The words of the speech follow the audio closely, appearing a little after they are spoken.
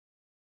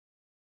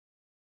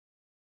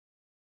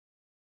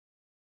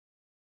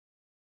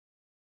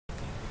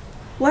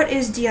What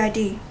is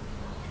DID?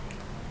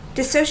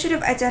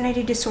 Dissociative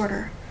identity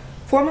disorder,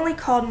 formerly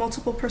called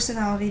multiple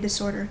personality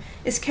disorder,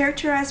 is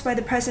characterized by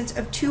the presence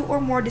of two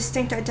or more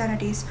distinct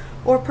identities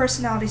or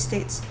personality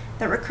states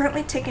that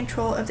recurrently take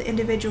control of the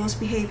individual's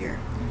behavior,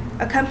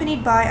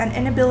 accompanied by an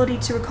inability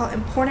to recall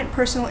important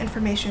personal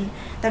information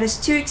that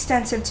is too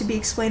extensive to be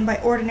explained by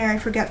ordinary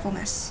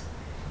forgetfulness.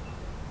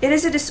 It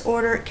is a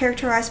disorder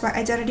characterized by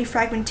identity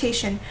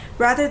fragmentation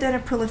rather than a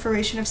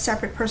proliferation of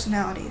separate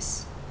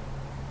personalities.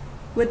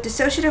 With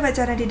dissociative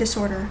identity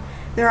disorder,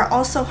 there are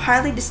also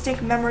highly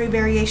distinct memory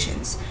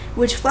variations,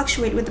 which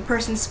fluctuate with the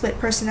person's split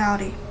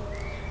personality.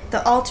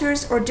 The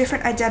alters or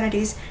different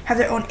identities have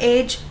their own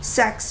age,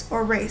 sex,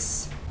 or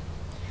race.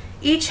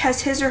 Each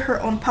has his or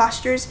her own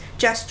postures,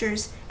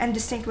 gestures, and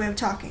distinct way of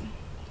talking.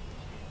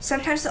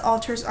 Sometimes the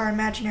alters are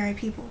imaginary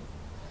people.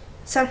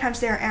 Sometimes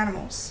they are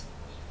animals.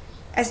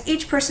 As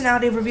each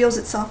personality reveals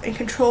itself and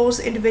controls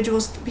the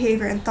individual's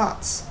behavior and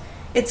thoughts,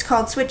 it's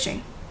called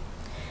switching.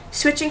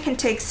 Switching can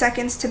take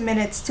seconds to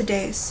minutes to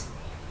days.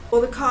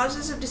 While the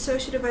causes of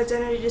dissociative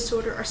identity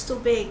disorder are still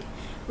vague,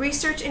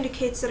 research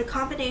indicates that a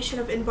combination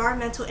of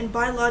environmental and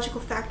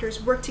biological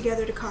factors work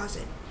together to cause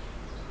it.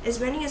 As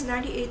many as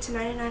 98 to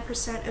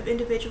 99% of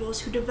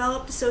individuals who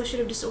develop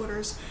dissociative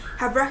disorders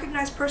have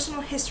recognized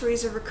personal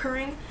histories of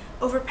recurring,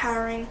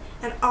 overpowering,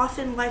 and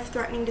often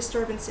life-threatening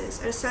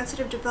disturbances at a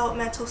sensitive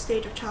developmental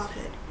stage of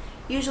childhood,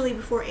 usually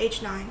before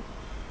age 9.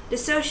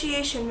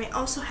 Dissociation may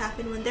also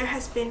happen when there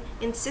has been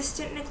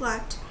insistent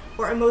neglect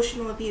or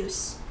emotional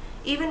abuse,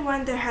 even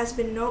when there has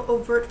been no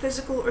overt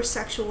physical or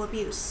sexual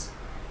abuse.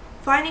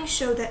 Findings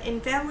show that in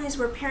families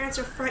where parents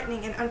are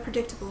frightening and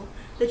unpredictable,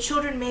 the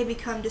children may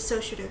become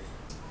dissociative.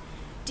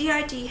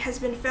 D.I.D. has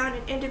been found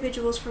in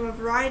individuals from a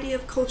variety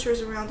of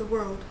cultures around the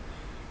world.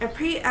 In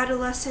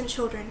pre-adolescent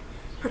children,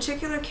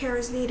 particular care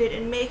is needed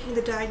in making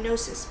the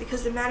diagnosis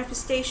because the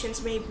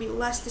manifestations may be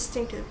less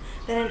distinctive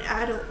than in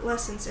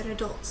adolescents and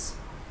adults.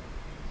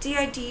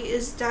 D.I.D.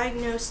 is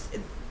diagnosed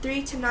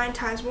 3 to 9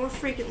 times more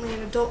frequently in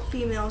adult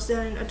females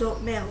than in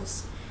adult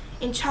males.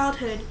 In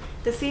childhood,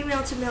 the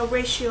female-to-male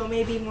ratio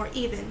may be more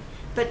even,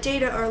 but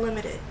data are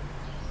limited.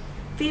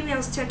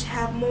 Females tend to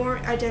have more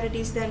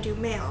identities than do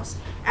males,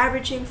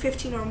 averaging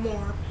 15 or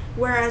more,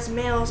 whereas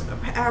males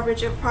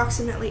average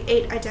approximately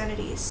 8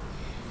 identities.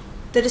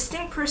 The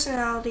distinct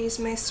personalities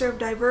may serve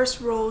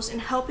diverse roles in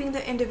helping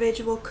the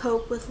individual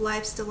cope with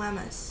life's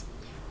dilemmas.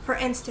 For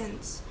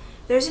instance,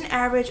 there's an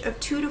average of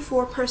 2 to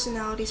 4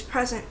 personalities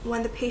present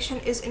when the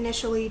patient is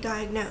initially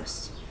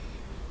diagnosed.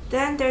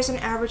 Then there's an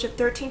average of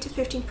 13 to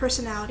 15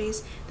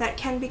 personalities that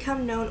can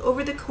become known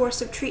over the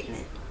course of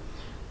treatment.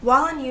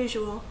 While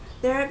unusual,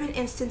 there have been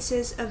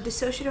instances of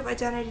dissociative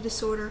identity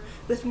disorder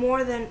with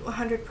more than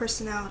 100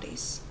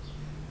 personalities.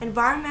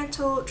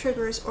 Environmental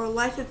triggers or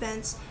life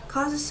events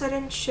cause a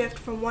sudden shift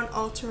from one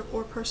alter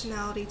or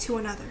personality to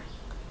another.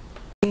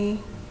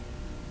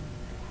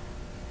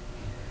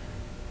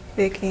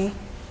 Vicky.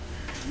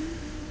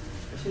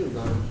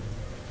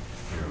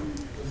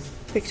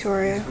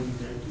 Victoria.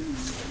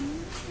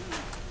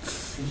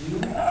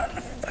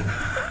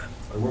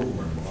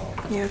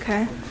 You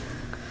okay?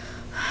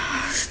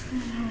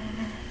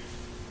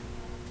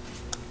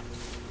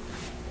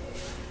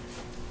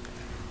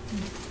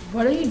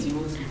 What are you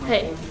doing?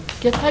 Hey,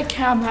 get that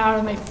camera out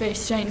of my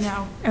face right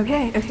now.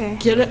 Okay.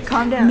 Get it.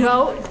 Calm down.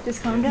 No.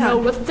 Just calm down. No,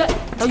 what the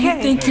do you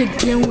think you're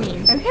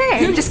doing?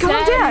 Okay, You just calm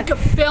said down. You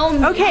could film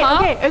me, Okay,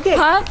 huh? okay.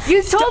 Huh?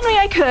 You told me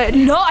I could.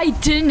 No, I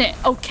didn't,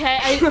 okay?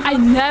 I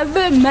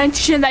never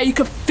mentioned that you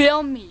could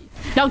film me.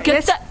 Now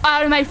get that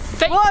out of my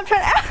face. Well, I'm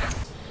trying to...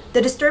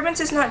 The disturbance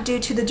is not due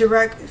to the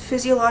direct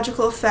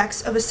physiological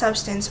effects of a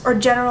substance or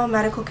general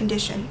medical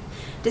condition.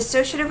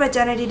 Dissociative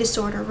identity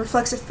disorder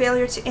reflects a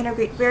failure to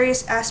integrate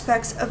various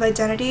aspects of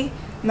identity,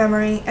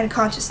 memory, and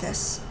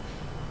consciousness.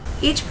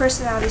 Each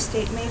personality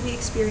state may be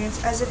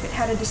experienced as if it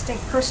had a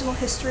distinct personal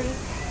history,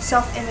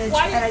 self-image,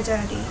 and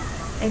identity,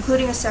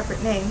 including a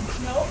separate name.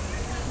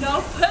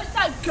 No, put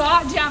that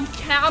goddamn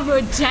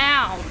camera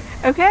down.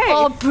 Okay.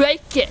 I'll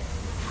break it.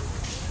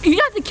 You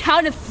have to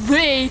count to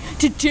 3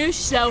 to do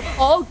so.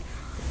 Oh,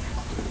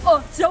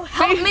 so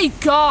help me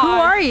God. Who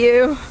are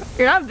you?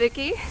 You're not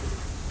Vicky.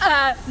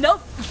 No,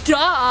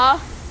 duh.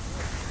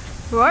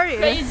 Who are you?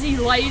 Crazy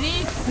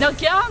lady. Now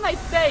get out of my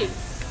face.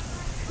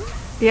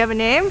 Do you have a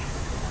name?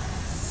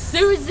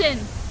 Susan.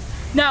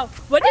 Now,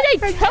 what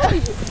did I tell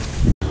you?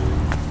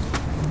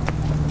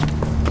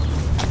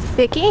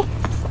 Vicky?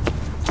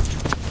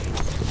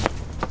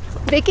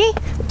 Vicky?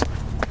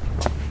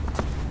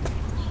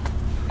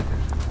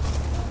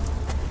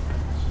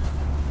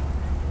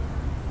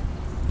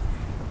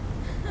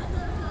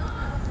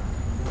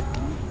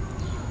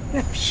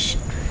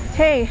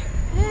 Hey.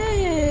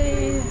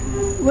 Hey.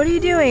 What are you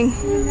doing?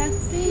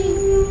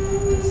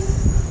 Nothing.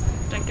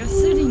 Just like I'm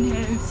sitting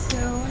here. So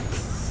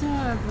what's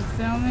up? We're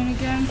filming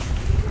again?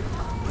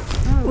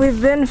 Oh. We've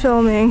been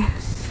filming.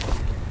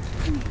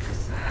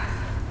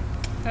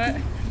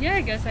 Yeah,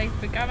 I guess I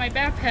forgot my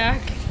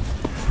backpack.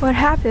 What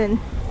happened?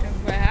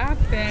 What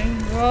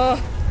happened? Well,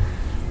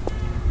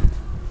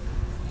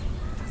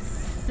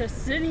 So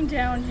sitting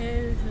down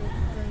here for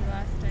the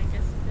last, I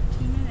guess,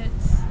 15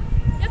 minutes.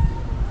 Yep,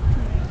 15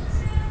 minutes.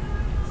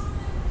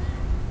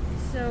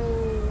 So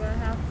what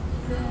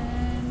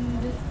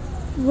happened?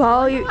 Well,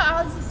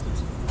 I'll just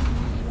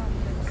leave on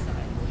the other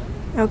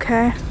side.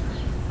 Okay.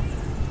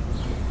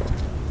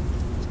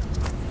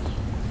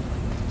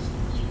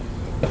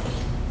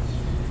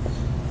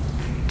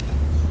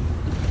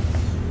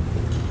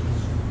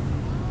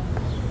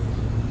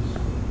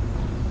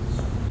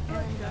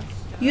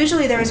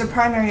 Usually there is a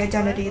primary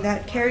identity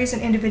that carries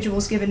an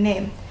individual's given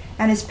name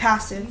and is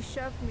passive,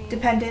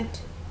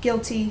 dependent,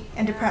 guilty,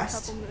 and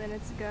depressed.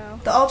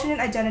 The alternate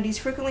identities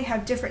frequently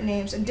have different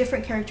names and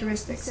different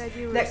characteristics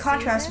that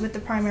contrast with the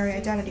primary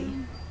identity.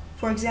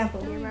 For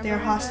example, they are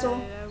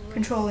hostile,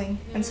 controlling,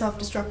 and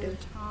self-destructive.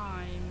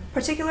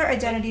 Particular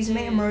identities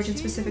may emerge in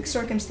specific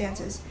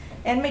circumstances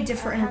and may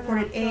differ in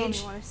reported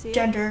age,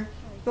 gender,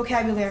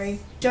 vocabulary,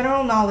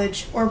 general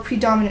knowledge, or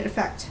predominant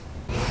effect.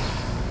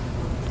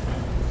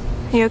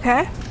 You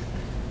okay?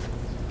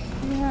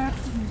 Yeah,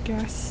 I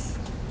guess.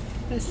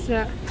 It's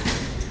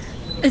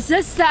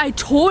just that I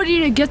told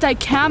you to get that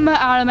camera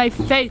out of my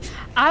face.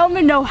 I don't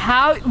even know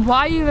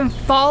why you even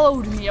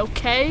followed me,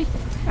 okay?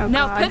 Oh,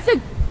 now God. put the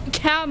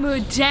camera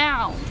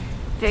down.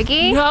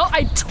 Vicky? No,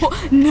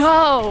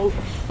 no.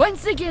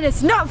 Once again,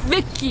 it's not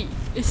Vicky.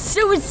 It's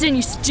Susan,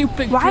 you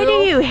stupid girl. Why do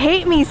you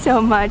hate me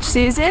so much,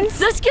 Susan?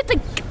 Let's get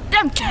the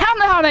damn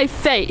camera out of my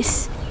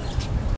face.